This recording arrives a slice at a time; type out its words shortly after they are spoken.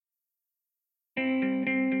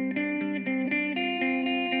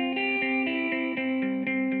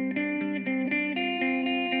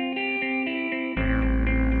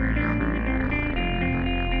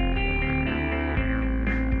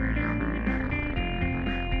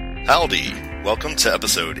Howdy! Welcome to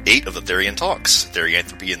episode 8 of the Therian Talks,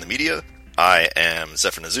 Therianthropy in the Media. I am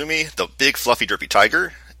Zephyr Nazumi, the big fluffy derpy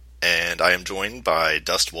tiger, and I am joined by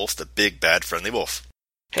Dust Wolf, the big bad friendly wolf.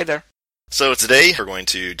 Hey there. So today we're going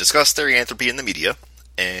to discuss Therianthropy in the media,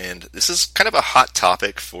 and this is kind of a hot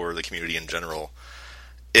topic for the community in general.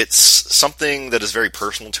 It's something that is very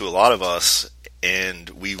personal to a lot of us, and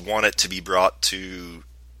we want it to be brought to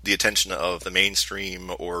the attention of the mainstream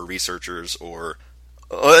or researchers or...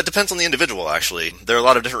 it depends on the individual, actually. There are a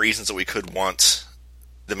lot of different reasons that we could want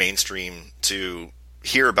the mainstream to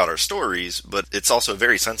hear about our stories, but it's also a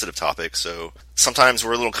very sensitive topic, so sometimes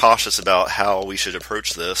we're a little cautious about how we should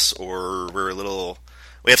approach this, or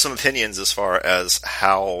we have some opinions as far as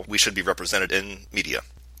how we should be represented in media.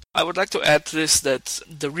 I would like to add to this that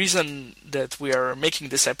the reason that we are making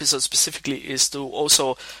this episode specifically is to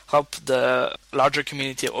also help the larger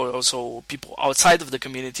community or also people outside of the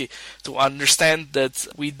community to understand that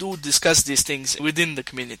we do discuss these things within the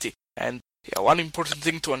community. And one important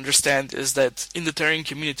thing to understand is that in the Therian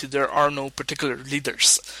community there are no particular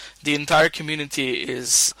leaders. The entire community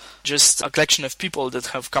is just a collection of people that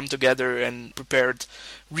have come together and prepared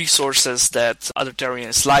resources that other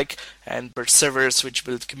Therians like and build servers which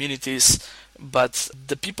build communities. But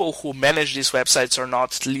the people who manage these websites are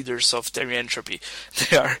not leaders of Therianthropy.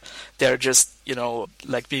 They are just,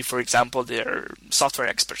 like me, for example, they are software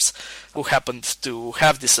experts who happened to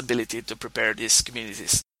have this ability to prepare these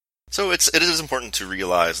communities. So it is important to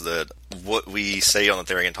realize that what we say on the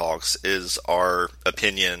Therian Talks is our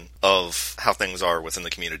opinion of how things are within the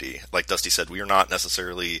community. Like Dusty said, we are not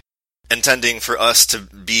necessarily intending for us to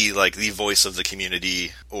be like the voice of the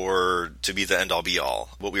community or to be the end-all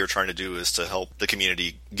be-all. What we are trying to do is to help the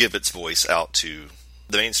community give its voice out to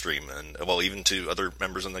the mainstream and, well, even to other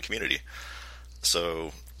members in the community.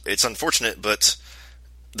 So it's unfortunate, but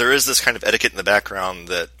there is this kind of etiquette in the background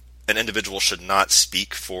that an individual should not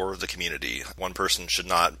speak for the community. One person should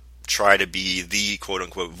not try to be the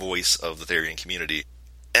quote-unquote voice of the Therian community.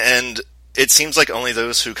 And it seems like only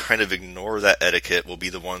those who kind of ignore that etiquette will be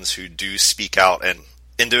the ones who do speak out, and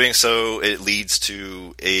in doing so, it leads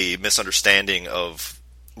to a misunderstanding of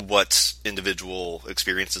what individual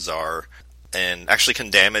experiences are, and actually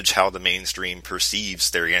can damage how the mainstream perceives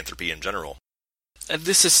Therianthropy in general. And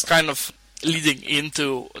this is kind of leading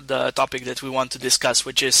into the topic that we want to discuss,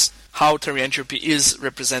 which is how Therianthropy is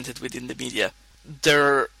represented within the media.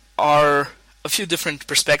 There are a few different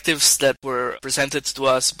perspectives that were presented to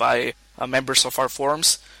us by members of our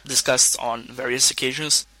forums, discussed on various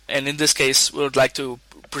occasions. And in this case, we would like to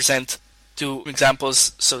present two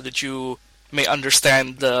examples so that you may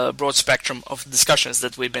understand the broad spectrum of discussions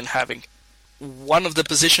that we've been having. One of the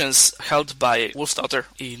positions held by Wolfdaughter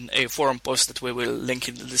in a forum post that we will link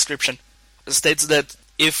in the description states that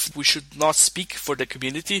if we should not speak for the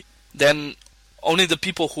community, then only the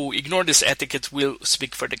people who ignore this etiquette will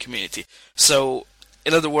speak for the community. So,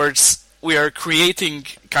 in other words, we are creating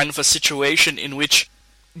kind of a situation in which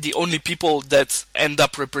the only people that end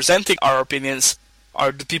up representing our opinions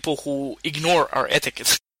are the people who ignore our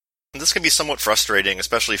etiquette. This can be somewhat frustrating,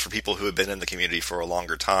 especially for people who have been in the community for a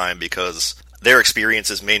longer time, because their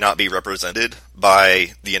experiences may not be represented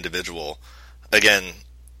by the individual. Again,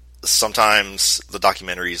 sometimes the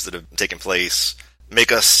documentaries that have taken place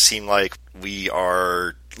make us seem like we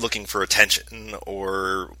are looking for attention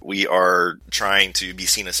or we are trying to be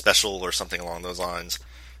seen as special or something along those lines.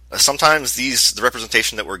 Sometimes the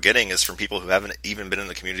representation that we're getting is from people who haven't even been in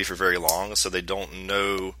the community for very long, so they don't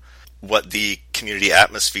know what the community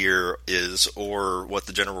atmosphere is or what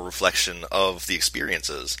the general reflection of the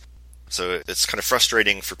experience is. So it's kind of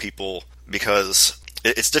frustrating for people because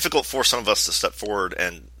it's difficult for some of us to step forward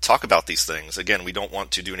and talk about these things. Again, we don't want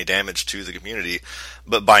to do any damage to the community,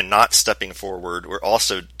 but by not stepping forward, we're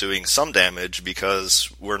also doing some damage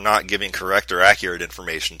because we're not giving correct or accurate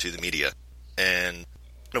information to the media. And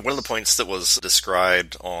one of the points that was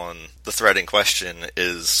described on the thread in question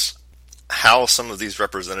is how some of these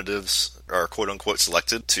representatives are quote-unquote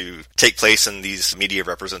selected to take place in these media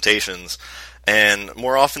representations. And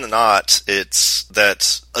more often than not, it's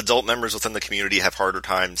that adult members within the community have harder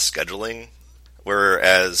time scheduling,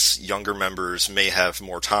 whereas younger members may have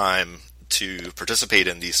more time to participate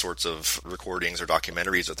in these sorts of recordings or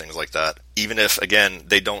documentaries or things like that, even if, again,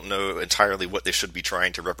 they don't know entirely what they should be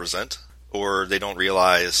trying to represent, or they don't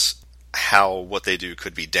realize how what they do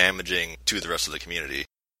could be damaging to the rest of the community.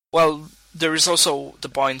 Well, there is also the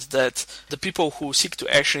point that the people who seek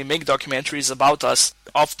to actually make documentaries about us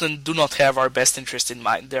often do not have our best interest in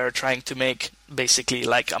mind. They are trying to make basically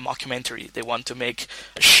like a mockumentary. They want to make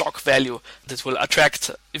a shock value that will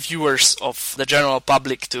attract viewers of the general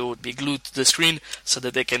public to be glued to the screen so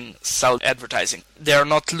that they can sell advertising. They are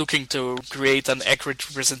not looking to create an accurate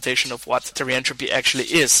representation of what stereoentropy actually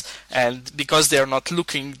is. And because they are not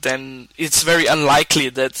looking, then it's very unlikely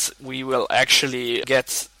that we will actually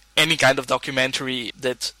get any kind of documentary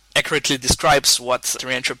that accurately describes what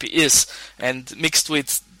stereoentropy is. And mixed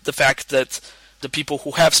with the fact that the people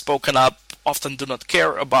who have spoken up often do not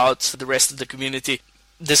care about the rest of the community,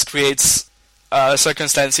 this creates a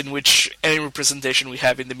circumstance in which any representation we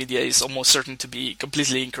have in the media is almost certain to be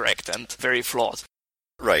completely incorrect and very flawed.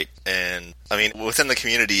 Right. And I mean, within the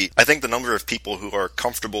community, I think the number of people who are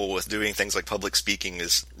comfortable with doing things like public speaking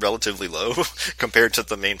is relatively low compared to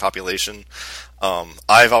the main population.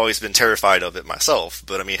 I've always been terrified of it myself,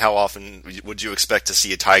 but I mean, how often would you expect to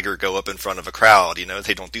see a tiger go up in front of a crowd? You know,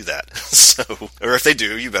 they don't do that. So, or if they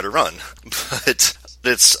do, you better run. But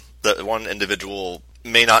it's that one individual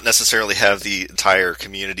may not necessarily have the entire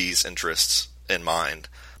community's interests in mind.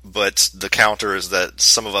 But the counter is that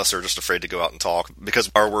some of us are just afraid to go out and talk because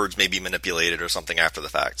our words may be manipulated or something after the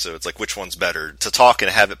fact. So it's like, which one's better? To talk and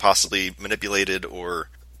have it possibly manipulated, or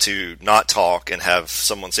to not talk and have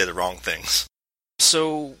someone say the wrong things?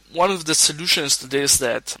 So one of the solutions to this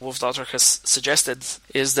that Wolfdaughter has suggested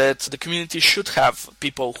is that the community should have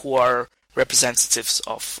people who are representatives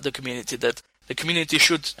of the community, that the community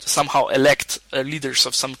should somehow elect leaders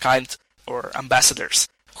of some kind or ambassadors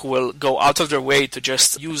who will go out of their way to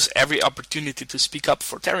just use every opportunity to speak up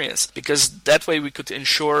for Therians, because that way we could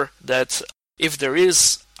ensure that if there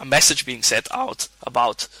is a message being set out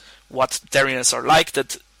about what Therians are like,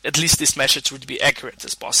 that at least this message would be accurate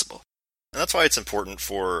as possible. And that's why it's important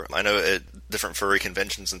for, I know at different furry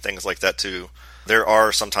conventions and things like that too, there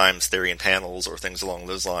are sometimes Therian panels or things along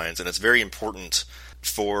those lines, and it's very important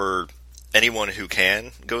for anyone who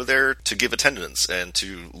can go there to give attendance and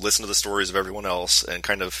to listen to the stories of everyone else and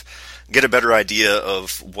kind of get a better idea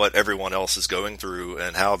of what everyone else is going through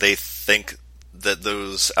and how they think that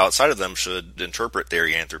those outside of them should interpret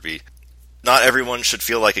therianthropy. Not everyone should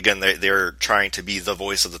feel like, again, they're trying to be the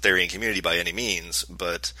voice of the Therian community by any means,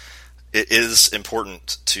 but it is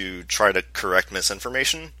important to try to correct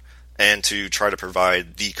misinformation and to try to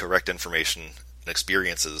provide the correct information and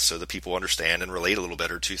experiences so that people understand and relate a little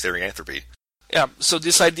better to therianthropy. Yeah, so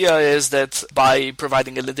this idea is that by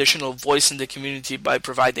providing an additional voice in the community, by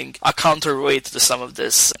providing a counterweight to some of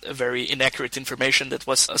this very inaccurate information that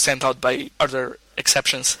was sent out by other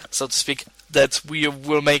exceptions, so to speak, that we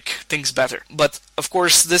will make things better. But of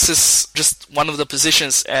course, this is just one of the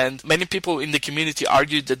positions, and many people in the community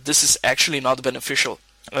argue that this is actually not beneficial.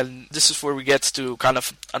 And this is where we get to kind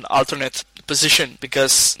of an alternate position,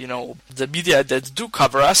 because, you know, the media that do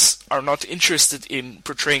cover us are not interested in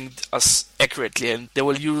portraying us accurately, and they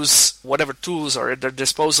will use whatever tools are at their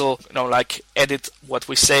disposal, you know, like edit what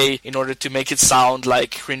we say in order to make it sound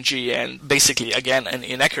like cringy and basically, again, and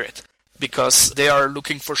inaccurate, because they are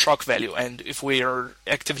looking for shock value. And if we are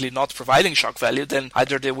actively not providing shock value, then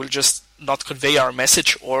either they will just not convey our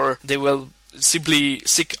message, or they will simply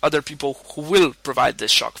seek other people who will provide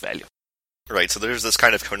this shock value. Right, so there's this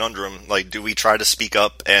kind of conundrum, like, do we try to speak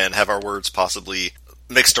up and have our words possibly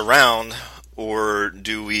mixed around, or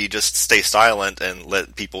do we just stay silent and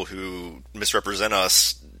let people who misrepresent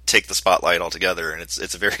us take the spotlight altogether? And it's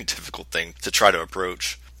a very difficult thing to try to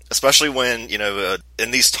approach, especially when, you know,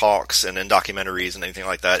 in these talks and in documentaries and anything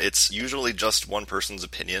like that, it's usually just one person's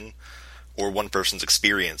opinion or one person's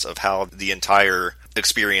experience of how the entire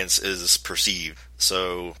experience is perceived.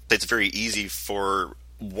 So it's very easy for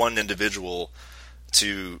one individual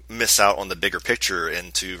to miss out on the bigger picture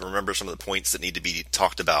and to remember some of the points that need to be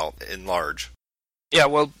talked about in large. Yeah,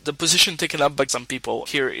 well, the position taken up by some people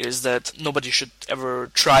here is that nobody should ever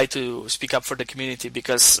try to speak up for the community,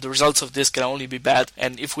 because the results of this can only be bad.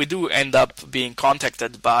 And if we do end up being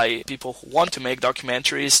contacted by people who want to make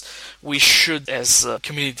documentaries, we should, as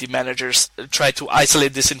community managers, try to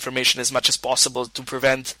isolate this information as much as possible to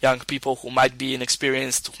prevent young people who might be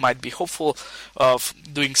inexperienced, who might be hopeful of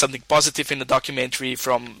doing something positive in the documentary,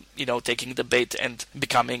 from, you know, taking the bait and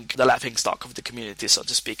becoming the laughingstock of the community, so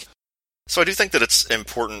to speak. So I do think that it's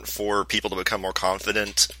important for people to become more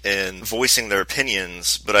confident in voicing their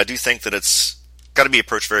opinions, but I do think that it's got to be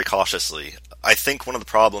approached very cautiously. I think one of the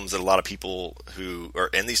problems that a lot of people who are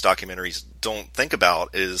in these documentaries don't think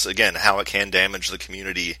about is, again, how it can damage the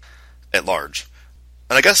community at large.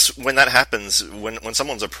 And I guess when that happens, when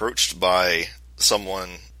someone's approached by someone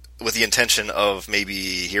with the intention of maybe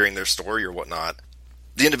hearing their story or whatnot,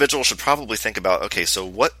 the individual should probably think about, okay, so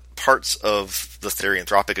what parts of the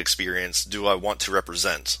therianthropic experience do I want to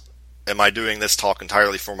represent? Am I doing this talk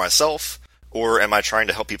entirely for myself, or am I trying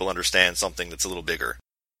to help people understand something that's a little bigger?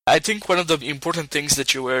 I think one of the important things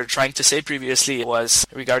that you were trying to say previously was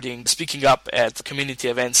regarding speaking up at community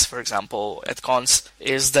events, for example, at cons,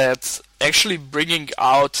 is that actually bringing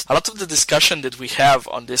out a lot of the discussion that we have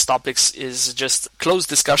on these topics is just closed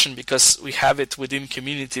discussion because we have it within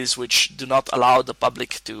communities which do not allow the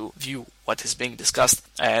public to view what is being discussed.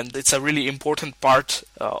 And it's a really important part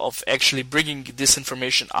of actually bringing this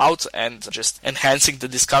information out and just enhancing the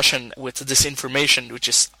discussion with this information which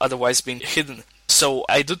is otherwise being hidden. So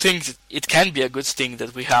I do think it can be a good thing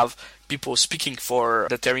that we have people speaking for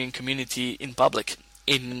the Therian community in public.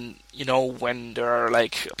 When there are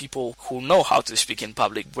like people who know how to speak in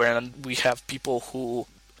public, when we have people who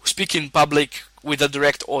speak in public with a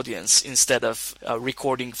direct audience instead of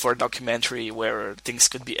recording for a documentary where things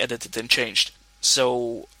could be edited and changed.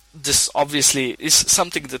 So this obviously is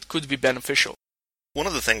something that could be beneficial. One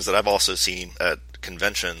of the things that I've also seen at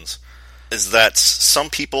conventions is that some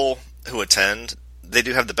people who attend, they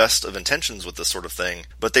do have the best of intentions with this sort of thing,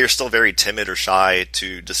 but they are still very timid or shy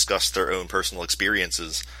to discuss their own personal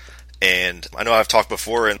experiences. And I know I've talked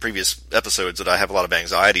before in previous episodes that I have a lot of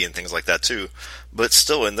anxiety and things like that too, but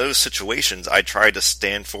still in those situations I try to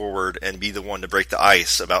stand forward and be the one to break the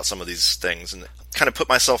ice about some of these things and kind of put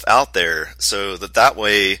myself out there so that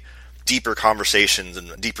way deeper conversations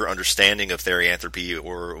and deeper understanding of therianthropy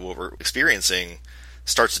or what we're experiencing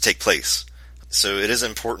starts to take place. So it is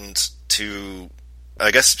important to, I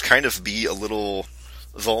guess, kind of be a little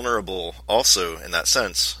vulnerable also in that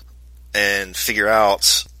sense and figure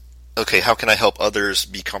out, okay, how can I help others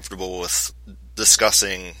be comfortable with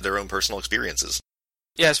discussing their own personal experiences?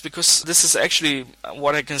 Yes, because this is actually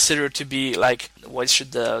what I consider to be like, why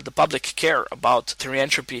should the public care about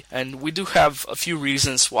therianthropy? And we do have a few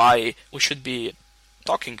reasons why we should be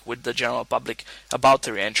talking with the general public about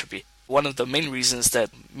therianthropy. One of the main reasons that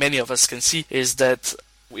many of us can see is that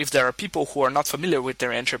if there are people who are not familiar with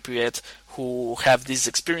therianthropy yet, who have these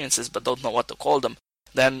experiences but don't know what to call them,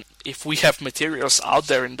 then if we have materials out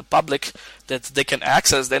there in the public that they can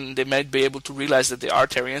access, then they might be able to realize that they are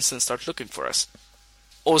Therians and start looking for us.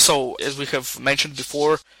 Also, as we have mentioned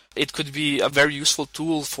before, it could be a very useful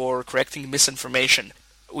tool for correcting misinformation.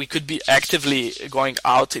 We could be actively going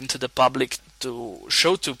out into the public to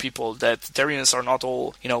show to people that Therians are not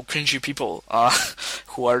all, cringy people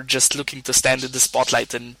who are just looking to stand in the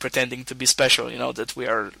spotlight and pretending to be special, that we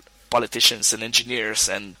are politicians and engineers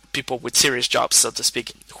and people with serious jobs, so to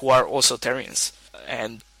speak, who are also Therians.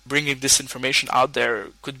 And bringing this information out there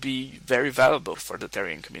could be very valuable for the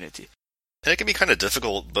Therian community. And it can be kind of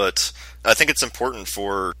difficult, but I think it's important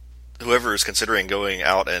for whoever is considering going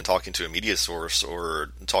out and talking to a media source or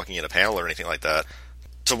talking in a panel or anything like that,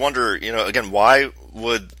 to wonder, again, why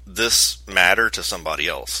would this matter to somebody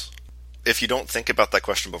else? If you don't think about that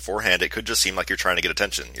question beforehand, it could just seem like you're trying to get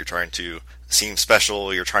attention. You're trying to seem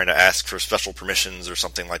special, you're trying to ask for special permissions or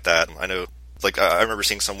something like that. I know, I remember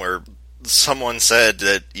seeing somewhere, someone said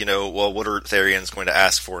that, well, what are Therians going to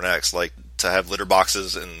ask for next? Like, to have litter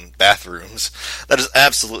boxes in bathrooms. That is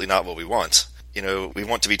absolutely not what we want. We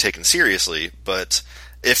want to be taken seriously, but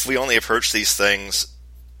if we only approach these things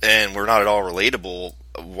and we're not at all relatable,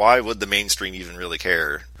 why would the mainstream even really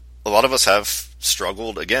care? A lot of us have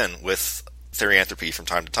struggled, again, with therianthropy from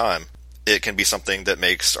time to time. It can be something that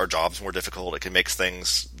makes our jobs more difficult. It can make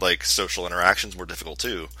things like social interactions more difficult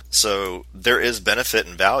too. So there is benefit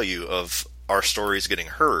and value of our stories getting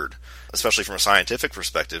heard, especially from a scientific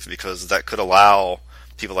perspective, because that could allow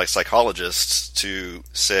people like psychologists to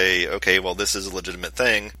say, okay, well, this is a legitimate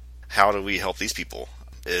thing. How do we help these people?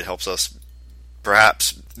 It helps us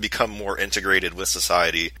perhaps become more integrated with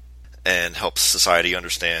society and helps society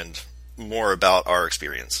understand more about our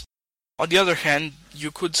experience. On the other hand,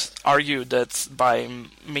 you could argue that by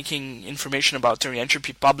making information about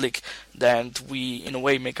therianthropy public, that we, in a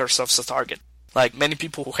way, make ourselves a target. Like many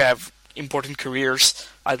people who have important careers,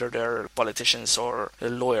 either they're politicians or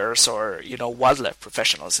lawyers or, wildlife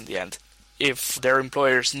professionals in the end. If their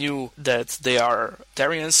employers knew that they are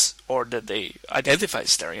Therians or that they identify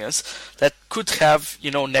as Therians, that could have,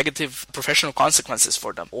 negative professional consequences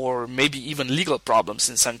for them, or maybe even legal problems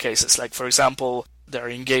in some cases. Like, for example, they're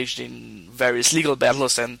engaged in various legal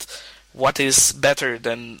battles, and what is better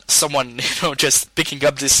than someone, just picking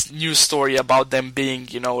up this news story about them being,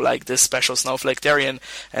 like this special snowflake Therian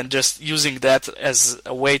and just using that as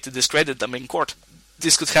a way to discredit them in court.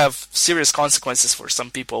 This could have serious consequences for some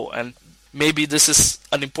people, and maybe this is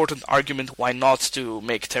an important argument why not to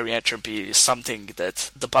make therianthropy something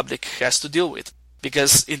that the public has to deal with.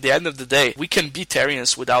 Because in the end of the day, we can be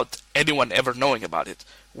Therians without anyone ever knowing about it.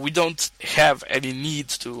 We don't have any need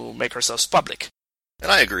to make ourselves public.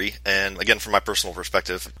 And I agree. And again, from my personal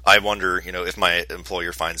perspective, I wonder, if my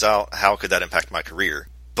employer finds out, how could that impact my career?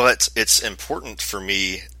 But it's important for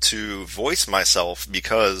me to voice myself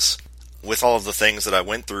because with all of the things that I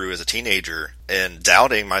went through as a teenager and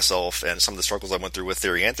doubting myself and some of the struggles I went through with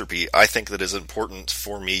therianthropy, I think that it's important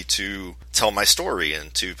for me to tell my story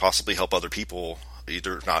and to possibly help other people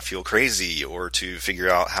either not feel crazy or to figure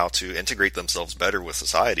out how to integrate themselves better with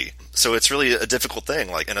society. So it's really a difficult thing.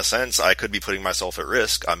 Like, in a sense, I could be putting myself at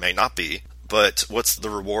risk. I may not be. But what's the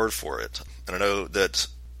reward for it? And I know that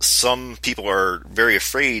some people are very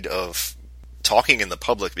afraid of talking in the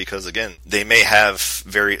public because, again, they may have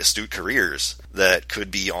very astute careers that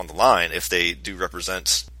could be on the line if they do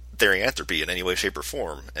represent therianthropy in any way, shape, or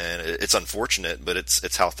form. And it's unfortunate, but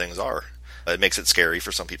it's how things are. It makes it scary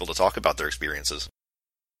for some people to talk about their experiences.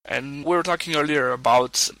 And we were talking earlier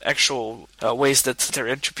about actual ways that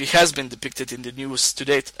therianthropy has been depicted in the news to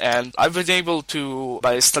date. And I've been able to,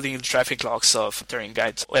 by studying the traffic logs of Therian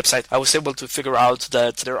Guide's website, I was able to figure out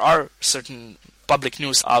that there are certain public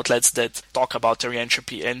news outlets that talk about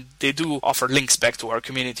therianthropy, and they do offer links back to our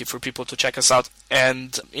community for people to check us out.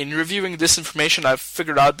 And in reviewing this information, I've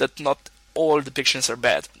figured out that not all depictions are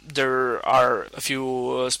bad. There are a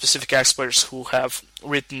few specific experts who have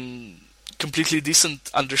written completely decent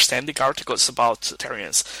understanding articles about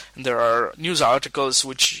Therians. And there are news articles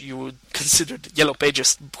which you would consider yellow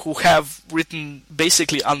pages who have written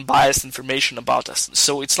basically unbiased information about us.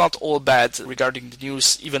 So it's not all bad regarding the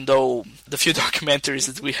news, even though the few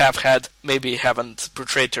documentaries that we have had maybe haven't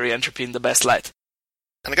portrayed therianthropy in the best light.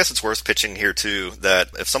 And I guess it's worth pitching here, too, that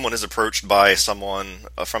if someone is approached by someone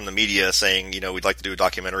from the media saying, we'd like to do a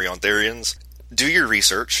documentary on Therians, do your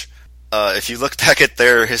research. If you look back at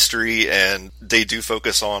their history and they do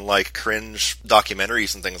focus on, cringe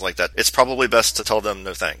documentaries and things like that, it's probably best to tell them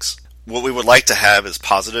no thanks. What we would like to have is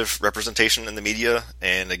positive representation in the media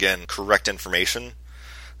and, again, correct information.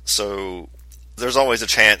 So there's always a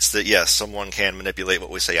chance that, yes, someone can manipulate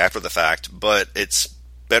what we say after the fact, but it's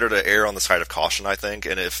better to err on the side of caution, I think.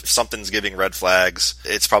 And if something's giving red flags,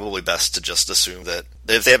 it's probably best to just assume that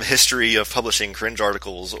if they have a history of publishing cringe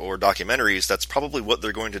articles or documentaries, that's probably what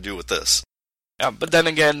they're going to do with this. Yeah, but then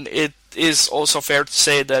again, it is also fair to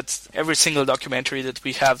say that every single documentary that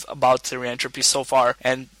we have about therianthropy so far,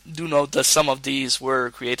 and do note that some of these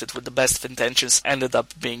were created with the best of intentions, ended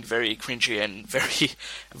up being very cringy and very,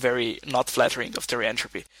 very not flattering of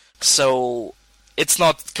therianthropy. So it's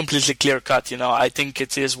not completely clear-cut, I think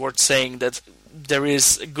it is worth saying that there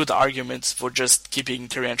is a good argument for just keeping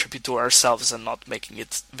therianthropy to ourselves and not making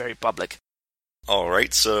it very public.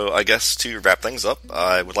 Alright, so I guess to wrap things up,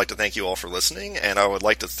 I would like to thank you all for listening, and I would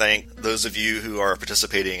like to thank those of you who are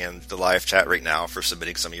participating in the live chat right now for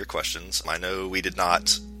submitting some of your questions. I know we did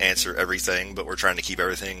not answer everything, but we're trying to keep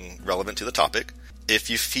everything relevant to the topic. If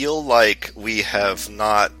you feel like we have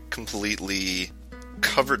not completely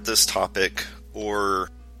covered this topic, or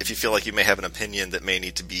if you feel like you may have an opinion that may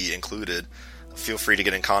need to be included, feel free to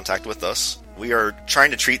get in contact with us. We are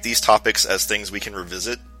trying to treat these topics as things we can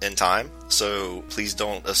revisit in time, so please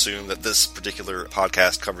don't assume that this particular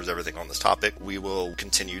podcast covers everything on this topic. We will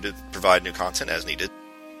continue to provide new content as needed.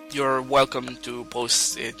 You're welcome to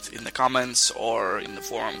post it in the comments or in the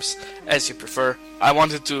forums, as you prefer. I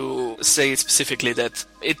wanted to say specifically that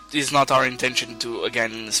it is not our intention to,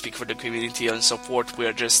 again, speak for the community and so forth. We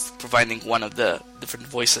are just providing one of the different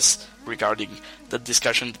voices regarding the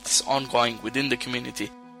discussion that is ongoing within the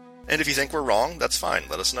community. And if you think we're wrong, that's fine.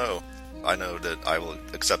 Let us know. I know that I will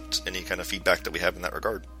accept any kind of feedback that we have in that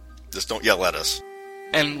regard. Just don't yell at us.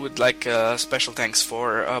 And would like special thanks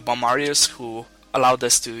for Bombarius, who allowed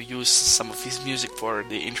us to use some of his music for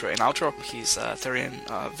the intro and outro. He's a Therian,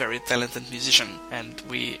 very talented musician, and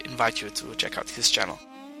we invite you to check out his channel.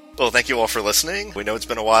 Well, thank you all for listening. We know it's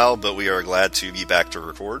been a while, but we are glad to be back to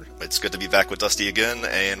record. It's good to be back with Dusty again,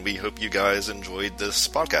 and we hope you guys enjoyed this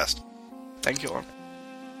podcast. Thank you all.